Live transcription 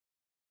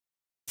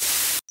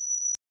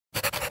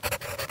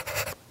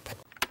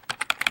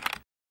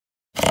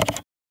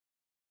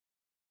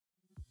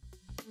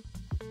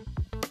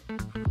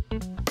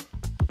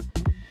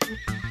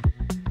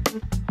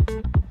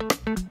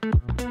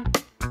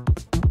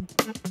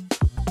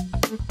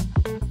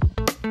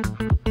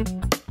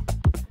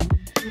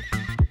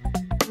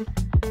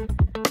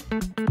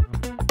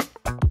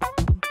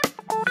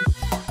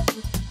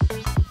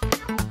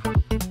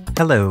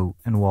Hello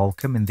and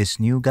welcome in this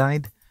new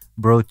guide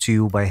brought to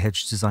you by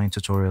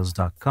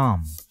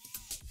Hdesigntutorials.com.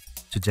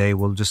 Today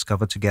we'll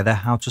discover together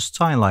how to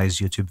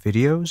stylize YouTube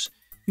videos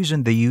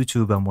using the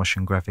YouTube and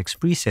Motion Graphics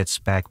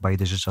presets pack by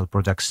Digital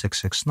Products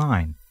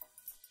 669.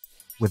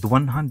 With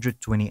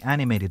 120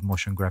 animated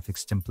motion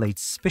graphics templates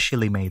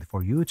specially made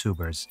for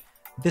YouTubers,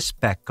 this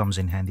pack comes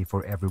in handy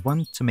for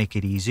everyone to make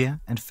it easier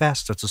and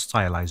faster to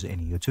stylize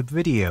any YouTube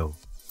video.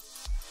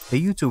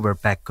 The YouTuber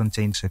pack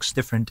contains 6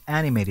 different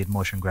animated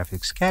motion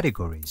graphics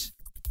categories: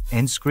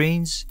 end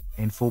screens,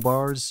 info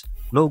bars,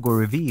 logo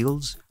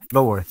reveals,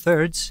 lower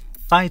thirds,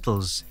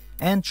 titles,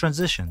 and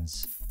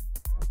transitions.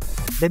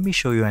 Let me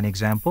show you an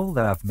example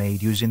that I've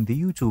made using the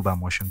YouTuber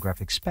motion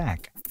graphics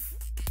pack.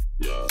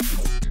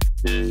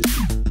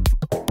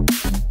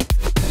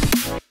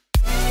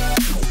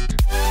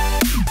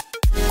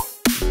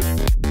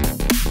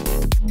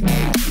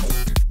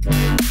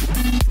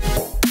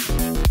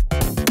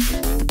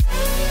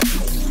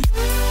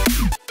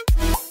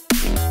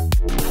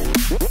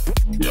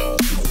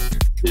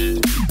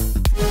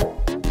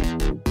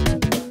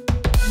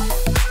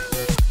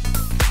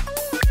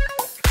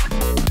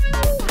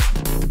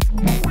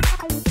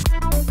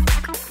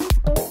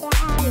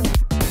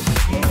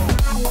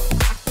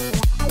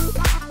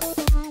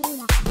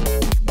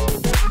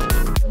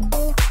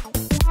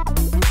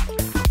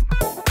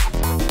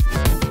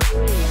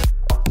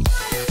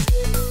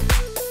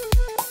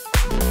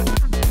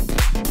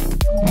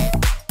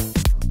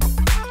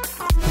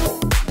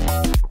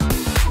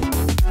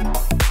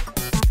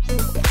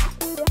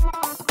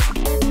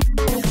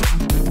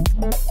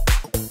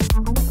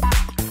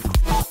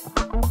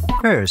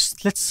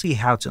 First, let's see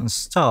how to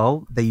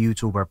install the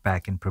YouTuber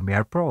pack in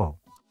Premiere Pro.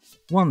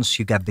 Once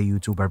you get the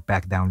YouTuber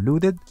pack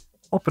downloaded,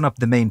 open up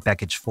the main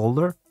package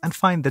folder and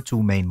find the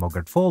 2 main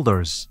Mogart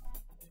folders.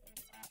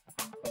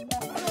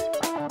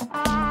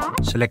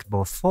 Select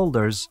both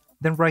folders,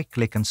 then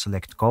right-click and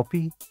select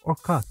Copy or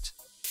Cut.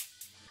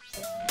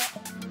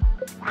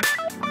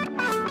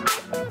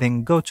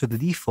 Then go to the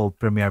default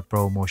Premiere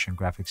Pro Motion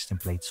Graphics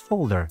Templates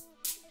folder.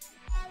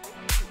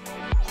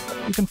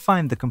 You can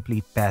find the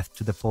complete path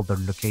to the folder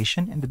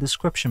location in the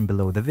description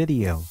below the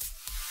video.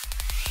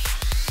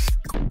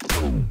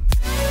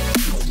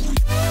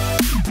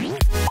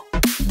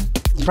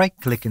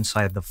 Right-click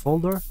inside the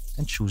folder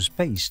and choose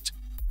Paste.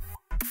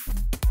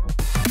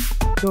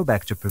 Go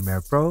back to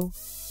Premiere Pro.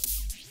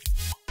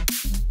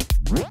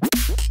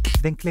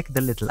 Then click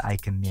the little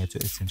icon near to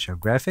Essential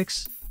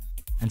Graphics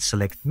and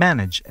select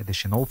Manage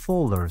Additional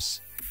Folders.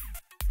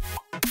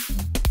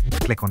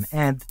 Click on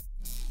Add.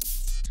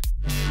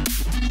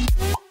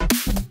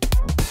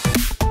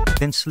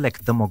 Then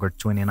select the Mogart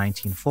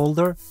 2019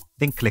 folder,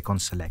 then click on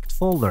Select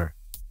Folder.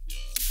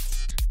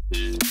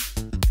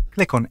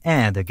 Click on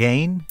Add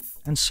again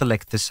and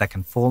select the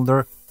second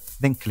folder,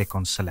 then click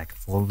on Select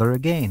Folder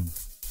again.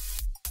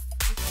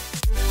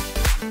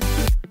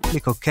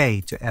 Click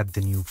OK to add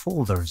the new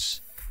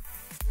folders.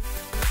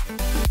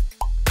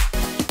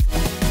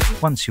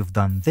 Once you've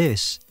done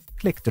this,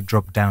 click the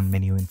drop-down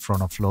menu in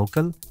front of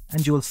Local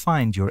and you will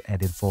find your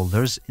added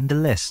folders in the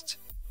list.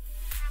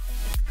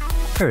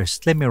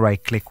 First, let me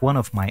right-click one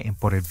of my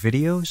imported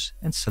videos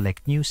and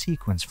select New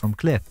Sequence from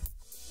Clip.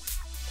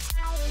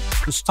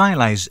 To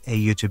stylize a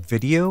YouTube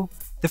video,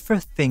 the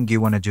first thing you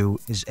want to do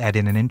is add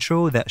in an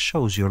intro that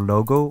shows your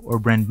logo or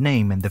brand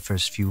name in the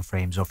first few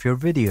frames of your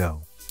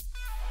video.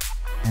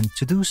 And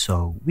to do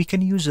so, we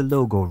can use a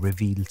logo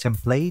reveal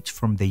template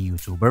from the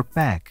YouTuber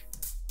pack.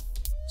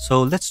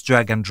 So let's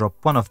drag and drop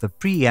one of the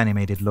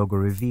pre-animated logo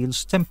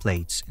reveals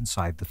templates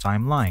inside the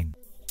timeline.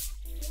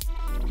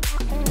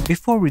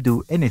 Before we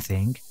do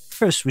anything,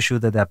 first we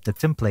should adapt the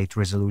template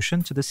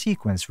resolution to the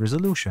sequence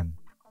resolution.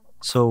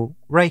 So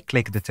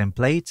right-click the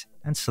template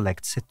and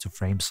select Set to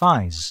Frame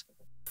Size.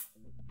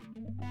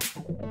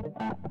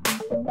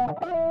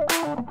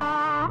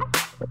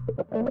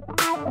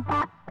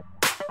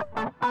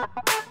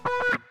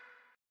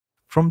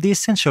 From the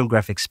Essential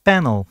Graphics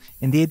panel,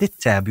 in the Edit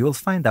tab you will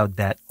find out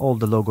that all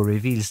the logo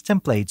reveals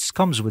templates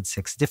comes with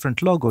 6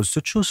 different logos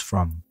to choose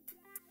from.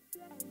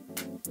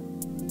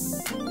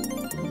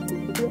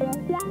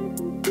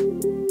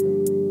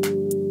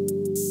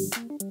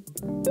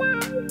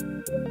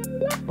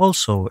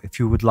 Also, if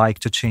you would like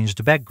to change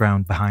the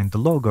background behind the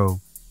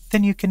logo,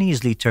 then you can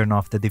easily turn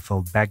off the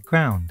default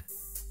background.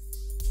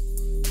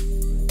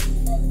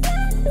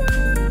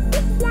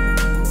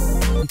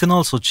 You can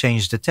also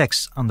change the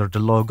text under the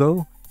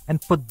logo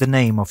and put the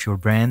name of your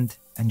brand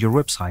and your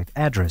website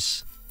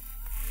address.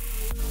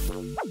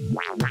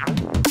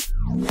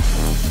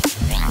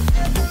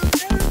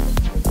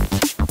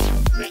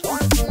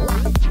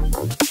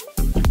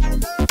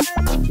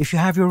 If you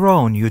have your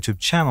own YouTube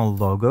channel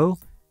logo,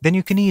 then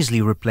you can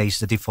easily replace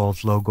the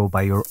default logo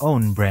by your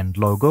own brand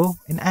logo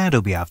in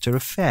Adobe After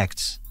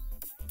Effects.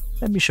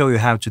 Let me show you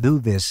how to do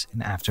this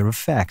in After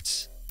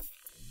Effects.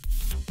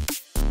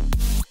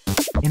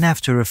 In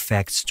After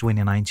Effects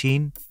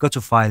 2019, go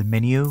to File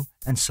menu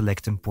and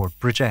select Import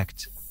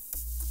Project.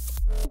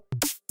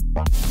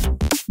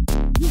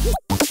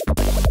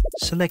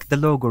 Select the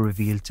logo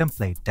reveal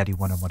template that you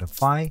want to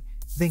modify,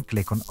 then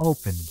click on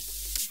Open.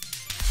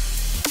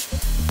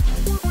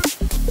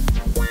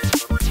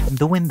 In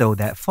the window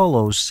that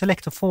follows,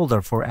 select a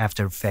folder for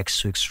After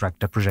Effects to extract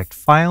the project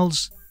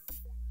files,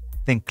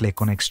 then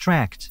click on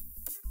Extract.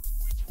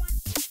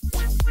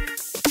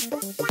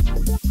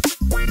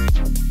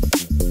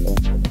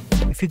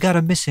 If you got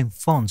a missing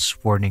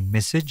fonts warning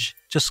message,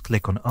 just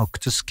click on OK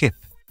to skip.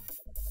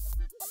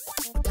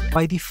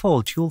 By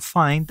default, you'll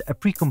find a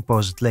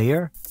pre-composed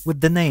layer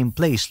with the Name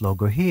Place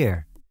logo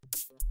here.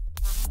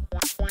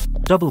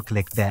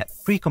 Double-click that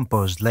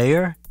pre-composed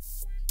layer,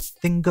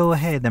 then go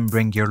ahead and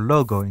bring your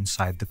logo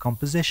inside the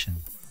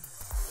composition.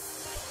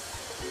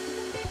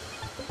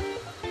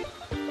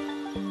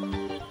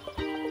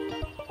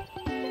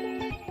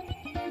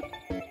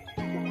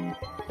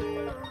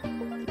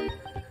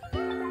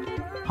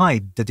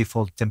 Hide the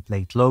default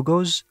template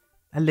logos,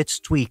 and let's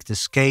tweak the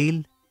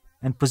scale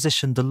and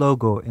position the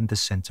logo in the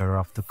center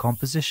of the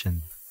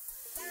composition.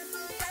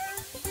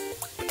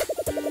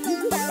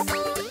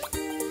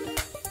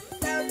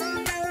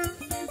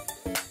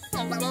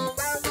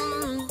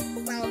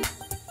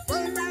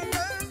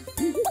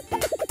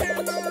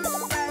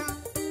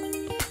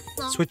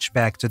 Switch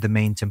back to the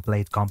main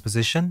template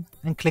composition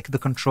and click the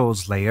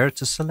Controls layer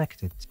to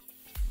select it.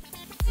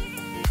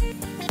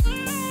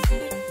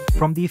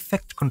 From the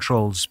Effect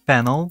Controls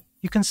panel,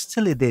 you can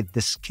still edit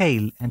the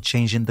scale and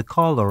change in the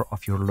color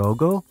of your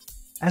logo.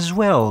 As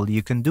well,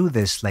 you can do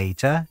this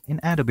later in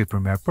Adobe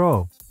Premiere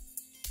Pro.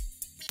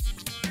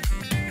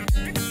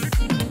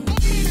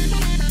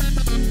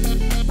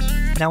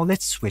 Now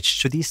let's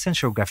switch to the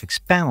Essential Graphics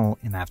panel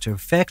in After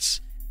Effects,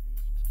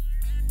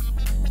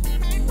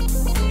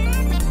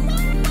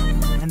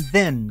 and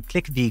then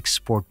click the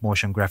Export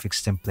Motion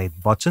Graphics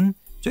Template button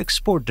to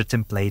export the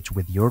template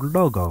with your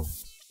logo.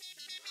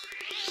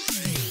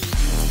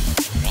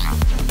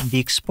 In the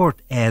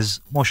Export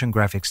as Motion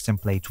Graphics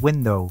Template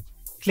window,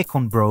 click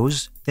on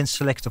Browse, then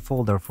select a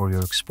folder for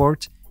your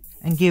export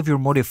and give your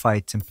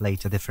modified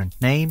template a different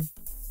name,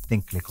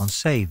 then click on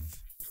Save.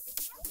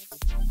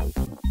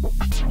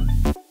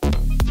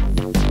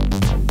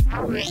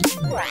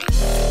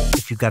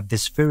 If you got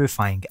this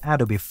verifying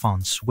Adobe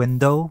Fonts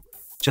window,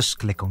 just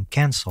click on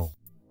Cancel.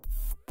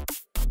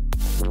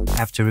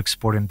 After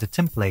exporting the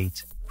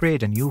template,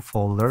 create a new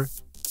folder .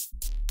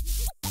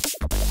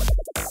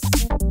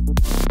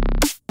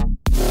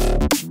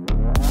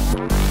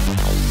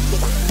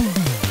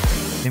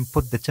 Then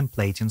put the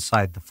template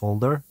inside the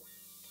folder,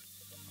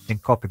 then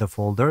copy the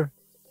folder,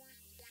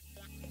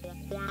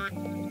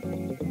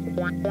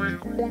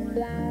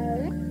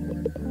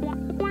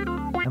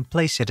 and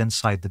place it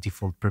inside the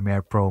default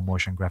Premiere Pro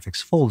Motion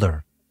Graphics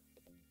folder.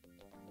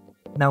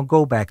 Now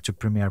go back to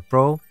Premiere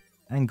Pro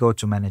and go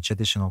to Manage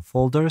Additional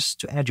Folders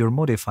to add your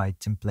modified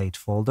template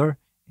folder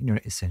in your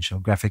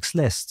Essential Graphics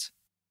list.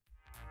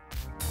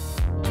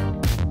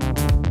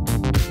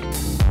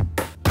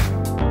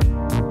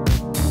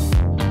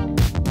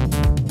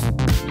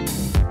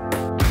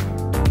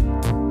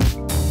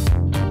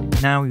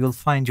 Now you'll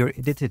find your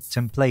edited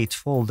template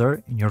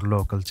folder in your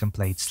local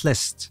templates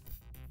list.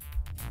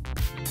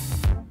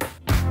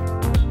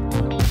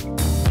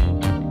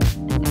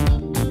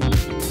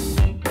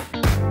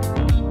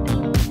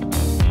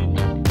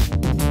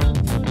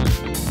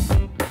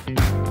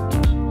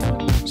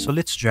 So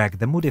let's drag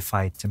the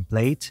modified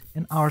template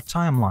in our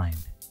timeline.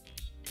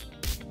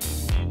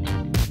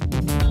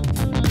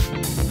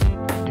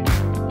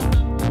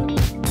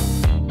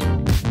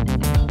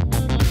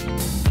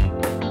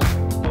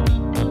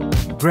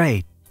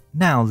 Great!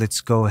 Now let's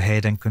go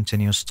ahead and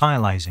continue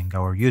stylizing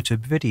our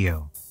YouTube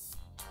video.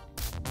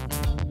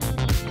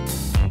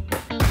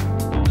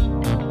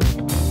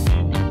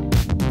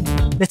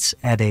 Let's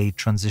add a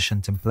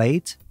transition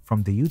template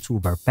from the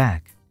YouTuber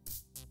pack.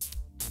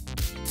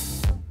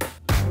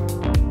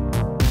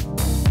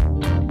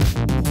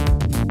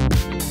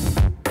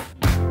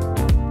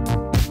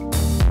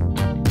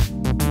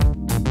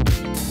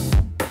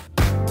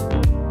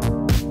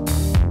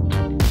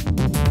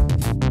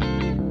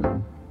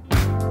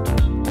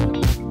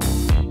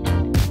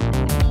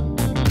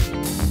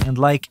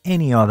 Like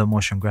any other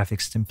motion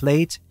graphics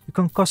template, you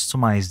can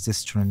customize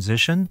this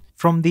transition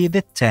from the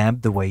Edit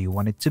tab the way you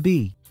want it to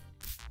be.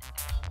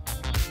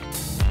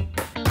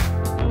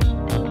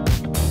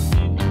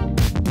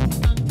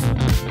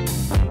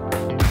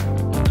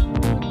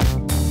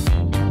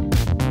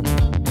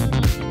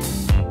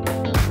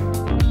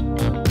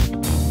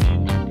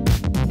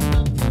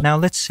 Now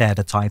let's add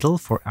a title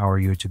for our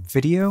YouTube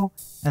video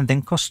and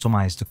then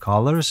customize the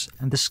colors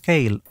and the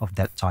scale of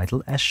that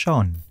title as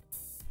shown.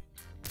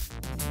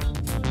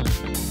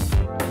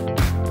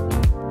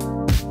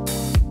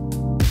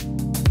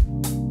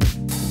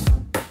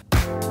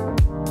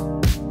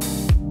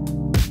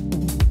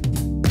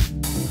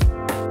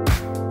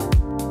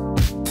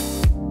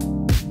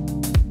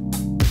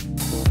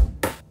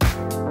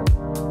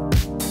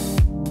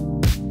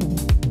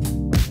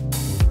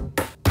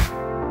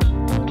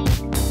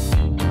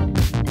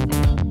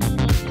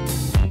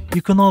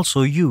 You can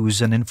also use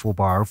an info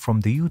bar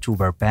from the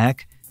YouTuber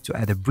pack to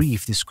add a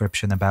brief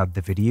description about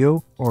the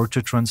video or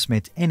to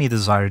transmit any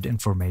desired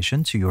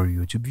information to your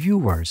YouTube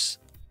viewers.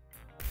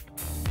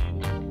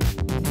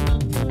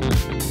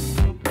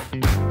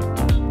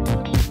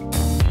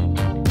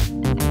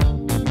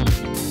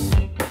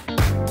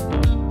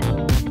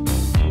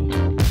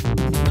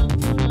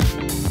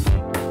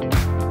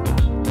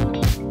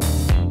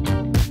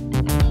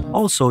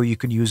 Also, you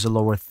can use a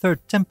lower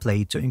third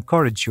template to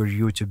encourage your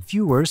YouTube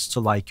viewers to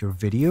like your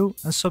video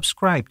and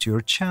subscribe to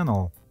your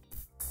channel.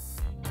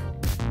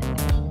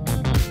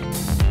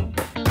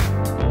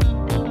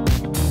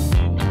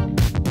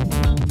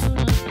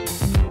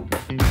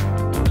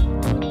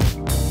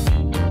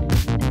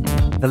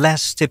 The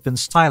last tip in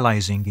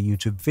stylizing a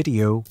YouTube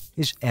video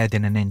is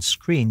adding an end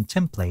screen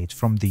template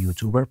from the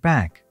YouTuber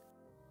pack.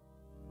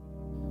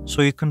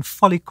 So you can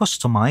fully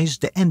customize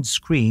the end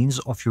screens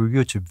of your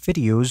YouTube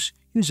videos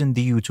using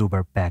the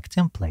YouTuber pack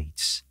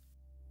templates.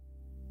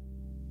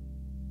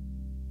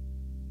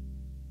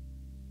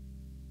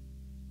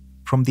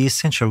 From the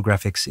Essential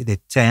Graphics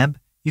Edit tab,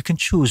 you can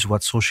choose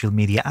what social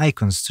media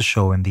icons to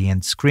show in the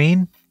end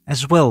screen,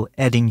 as well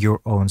adding your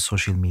own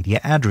social media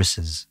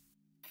addresses.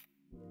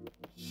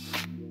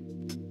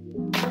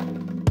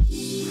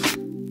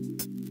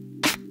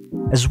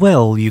 As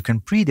well, you can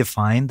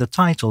predefine the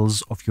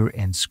titles of your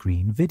end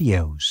screen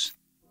videos.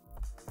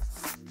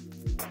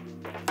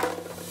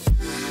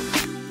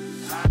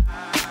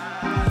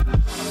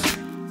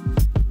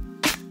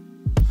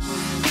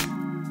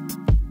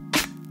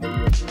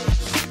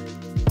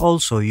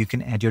 Also, you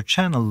can add your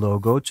channel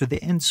logo to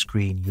the end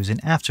screen using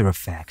After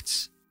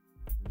Effects.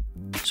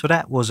 So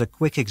that was a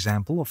quick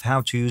example of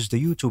how to use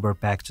the YouTuber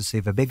pack to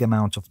save a big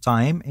amount of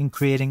time in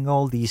creating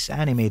all these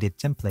animated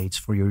templates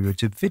for your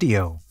YouTube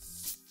video.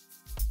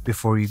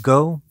 Before you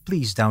go,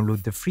 please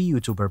download the free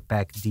YouTuber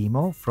pack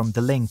demo from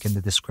the link in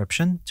the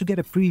description to get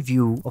a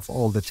preview of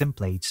all the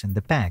templates in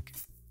the pack.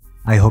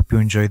 I hope you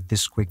enjoyed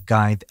this quick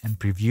guide and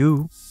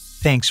preview.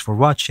 Thanks for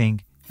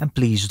watching, and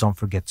please don't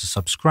forget to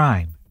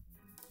subscribe.